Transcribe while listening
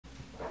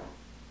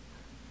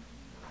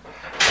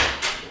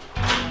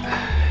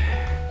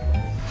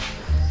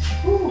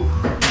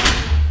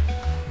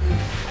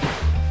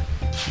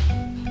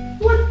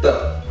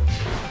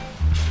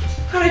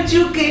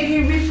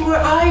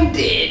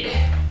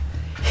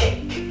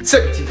So,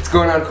 what's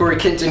going on?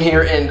 CORYKENSHIN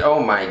here, and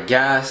oh my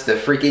gosh, the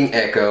freaking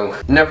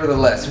echo.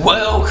 Nevertheless,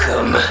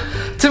 welcome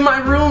to my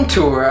room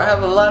tour. I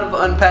have a lot of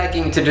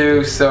unpacking to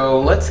do,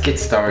 so let's get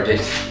started.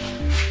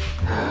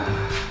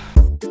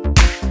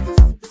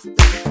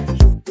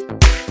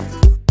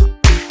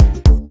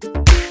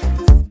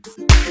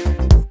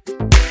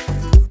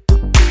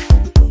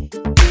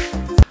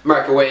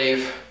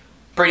 Microwave,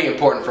 pretty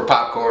important for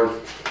popcorn.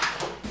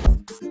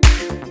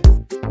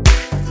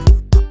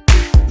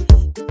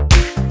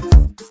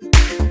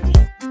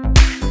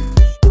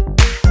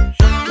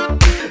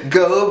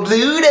 Go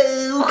Bluto!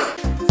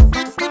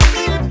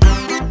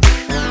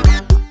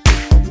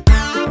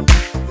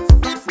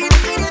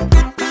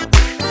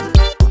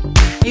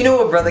 You know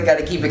what, brother,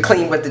 gotta keep it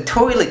clean with the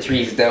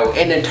toiletries though,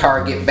 in the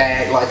Target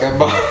bag like a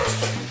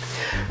boss.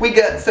 We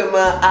got some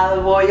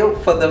olive oil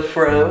for the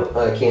fro.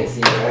 I can't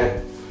see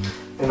that.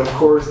 And of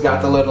course,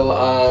 got the little,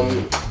 I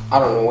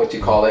don't know what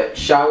you call it,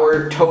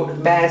 shower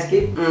tote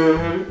basket.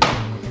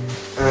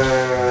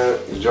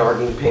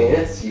 Jogging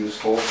pants,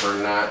 useful for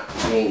not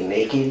being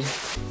naked.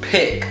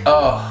 Pick,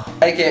 oh,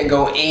 I can't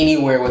go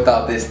anywhere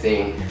without this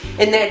thing.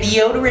 And that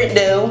deodorant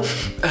though.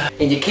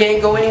 And you can't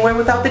go anywhere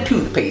without the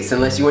toothpaste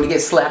unless you want to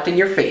get slapped in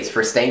your face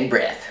for stank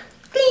breath.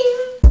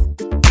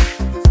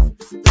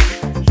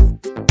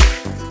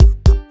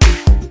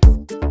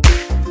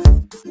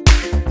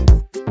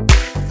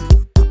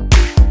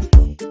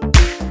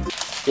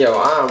 Yo,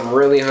 I'm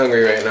really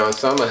hungry right now,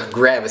 so I'm gonna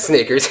grab a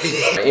Snickers.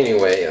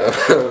 Anyway,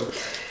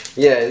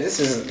 yeah,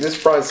 this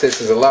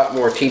process is a lot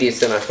more tedious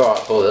than I thought.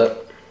 Hold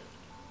up.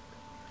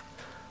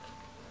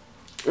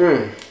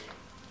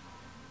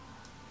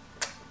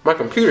 My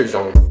computer's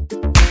on.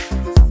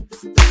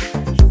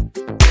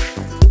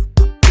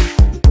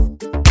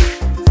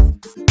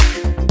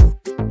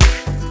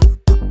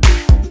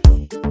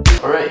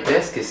 Alright,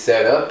 desk is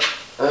set up.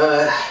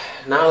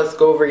 Now let's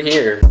go over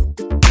here.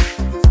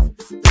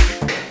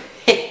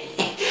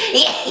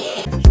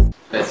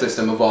 Best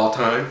system of all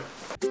time.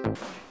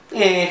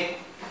 Eh.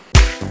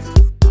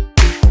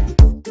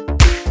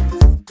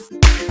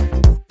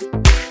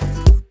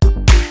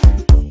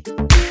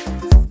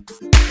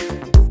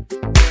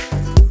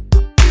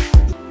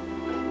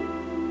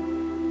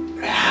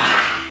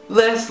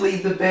 Let's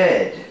leave the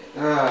bed.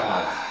 Woo!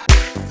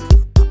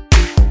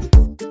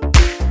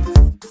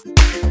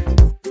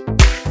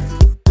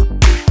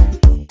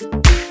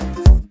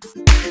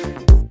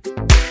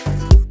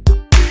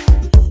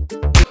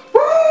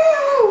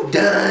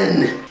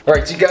 Done!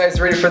 Alright, you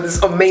guys ready for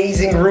this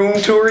amazing room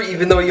tour,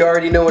 even though you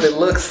already know what it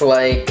looks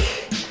like?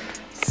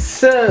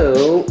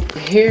 So,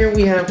 here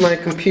we have my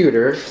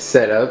computer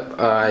set up.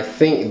 I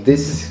think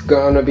this is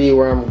gonna be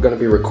where I'm gonna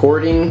be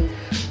recording.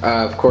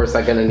 Of course,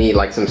 I'm gonna need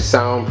like some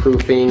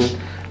soundproofing.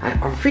 I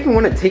freaking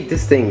want to take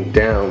this thing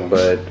down,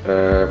 but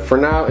for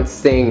now it's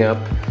staying up.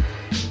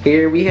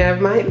 Here we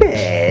have my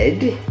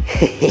bed.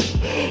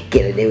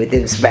 Killing it with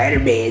them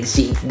Spider-Man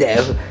sheets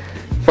though.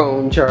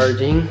 Phone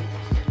charging.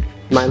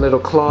 My little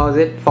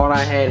closet. Thought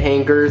I had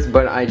hangers,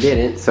 but I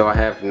didn't, so I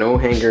have no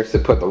hangers to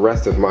put the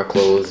rest of my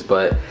clothes,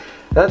 but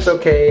that's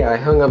okay. I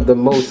hung up the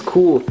most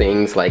cool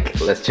things, like,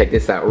 let's check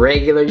this out.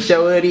 Regular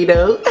shorty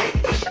though.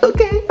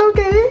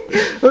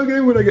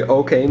 Okay, what I get?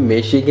 Okay,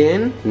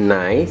 Michigan.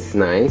 Nice.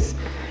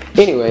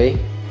 Anyway,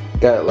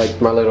 got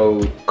like my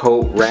little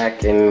coat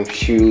rack and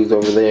shoes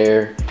over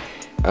there.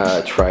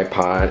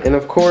 Tripod. And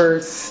of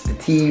course, the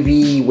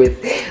TV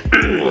with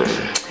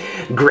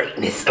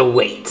greatness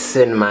awaits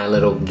in my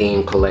little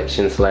game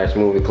collection /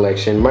 movie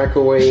collection.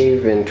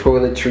 Microwave and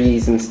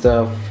toiletries and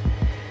stuff.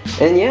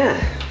 And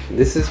yeah.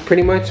 This is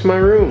pretty much my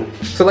room.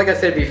 So like I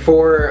said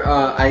before,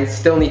 I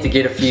still need to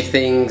get a few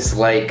things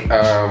like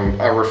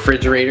a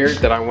refrigerator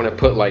that I want to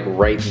put like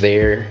right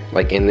there,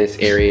 like in this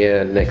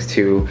area next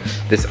to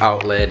this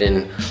outlet,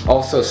 and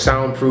also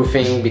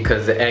soundproofing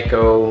because the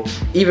echo,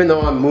 even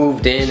though I'm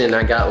moved in and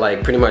I got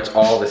like pretty much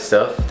all the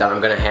stuff that I'm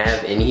gonna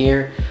have in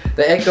here,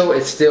 the echo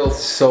is still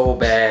so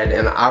bad,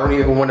 and I don't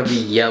even want to be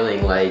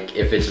yelling like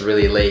if it's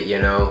really late,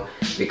 you know,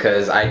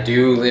 because I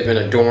do live in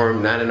a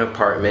dorm, not an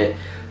apartment.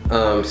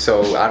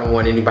 So I don't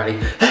want anybody,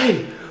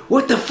 hey,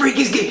 what the freak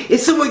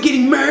is someone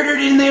getting murdered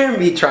in there?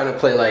 Me trying to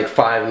play like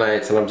Five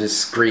Nights and I'm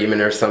just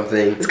screaming or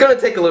something. It's gonna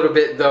take a little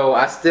bit though.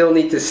 I still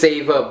need to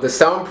save up. The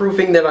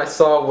soundproofing that I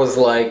saw was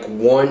like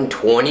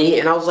 $120,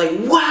 and I was like,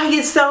 why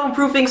is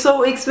soundproofing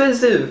so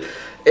expensive?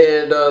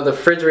 And the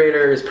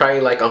refrigerator is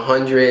probably like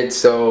 $100,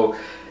 so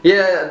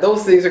yeah,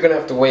 those things are gonna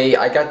have to wait.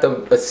 I got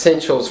the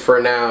essentials for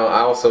now.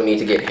 I also need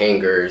to get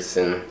hangers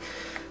and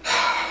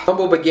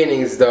humble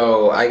beginnings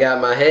though. I got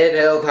my head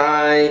held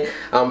high.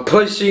 I'm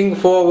pushing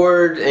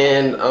forward,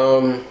 and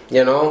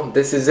you know,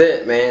 this is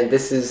it, man.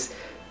 This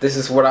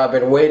is what I've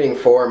been waiting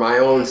for, my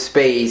own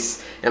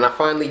space, and I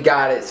finally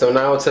got it. So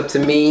now it's up to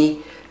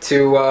me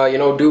to you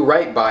know, do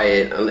right by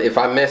it. If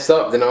I mess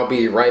up, then I'll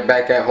be right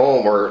back at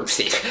home, or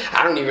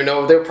I don't even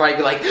know if they'll probably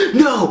be like,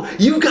 no,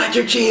 you got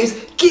your chance,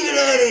 get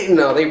at it.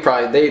 No, they'd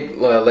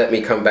let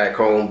me come back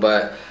home.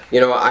 But you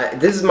know,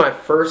 this is my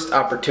first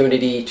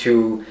opportunity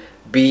to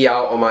be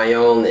out on my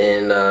own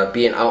and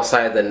being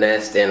outside the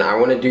nest, and I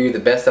want to do the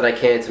best that I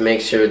can to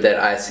make sure that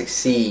I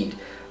succeed.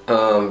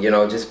 You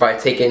know, just by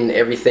taking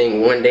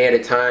everything one day at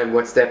a time,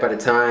 one step at a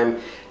time,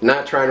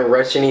 not trying to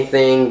rush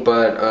anything,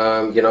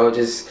 but you know,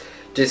 just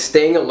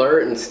staying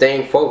alert and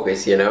staying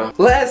focused, you know.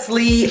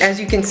 Lastly, as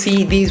you can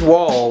see, these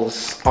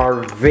walls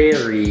are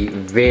very,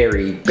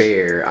 very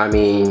bare. I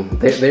mean,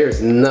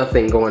 there's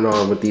nothing going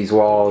on with these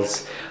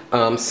walls.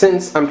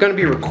 Since I'm gonna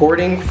be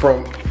recording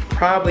from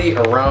probably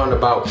around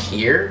about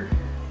here,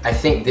 I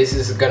think this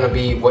is gonna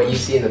be what you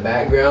see in the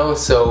background.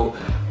 So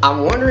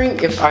I'm wondering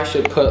if I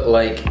should put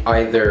like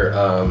either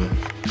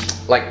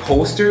like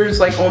posters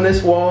like on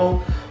this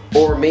wall,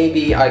 or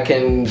maybe I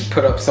can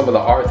put up some of the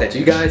art that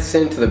you guys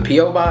sent to the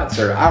P.O. box,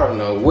 or I don't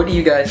know. What do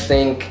you guys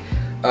think?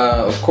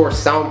 Of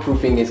course,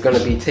 soundproofing is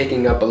gonna be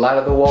taking up a lot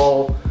of the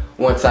wall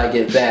once I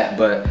get that,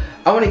 but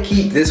I wanna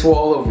keep this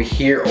wall over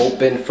here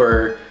open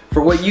for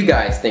what you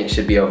guys think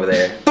should be over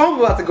there. So I'm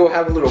about to go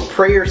have a little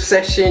prayer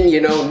session, you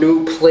know,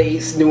 new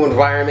place, new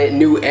environment,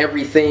 new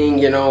everything,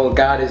 you know,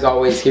 God is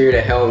always here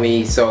to help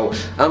me, so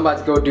I'm about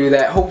to go do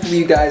that. Hopefully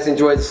you guys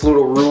enjoyed this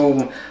little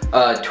room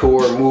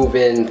tour,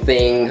 move-in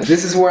thing.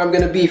 This is where I'm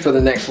gonna be for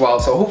the next while,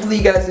 so hopefully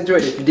you guys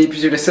enjoyed it. If you did, be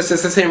sure to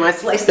samurai,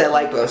 slice that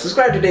like button,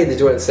 subscribe today to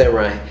Joy the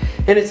Samurai,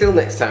 and until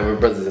next time, my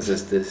brothers and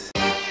sisters.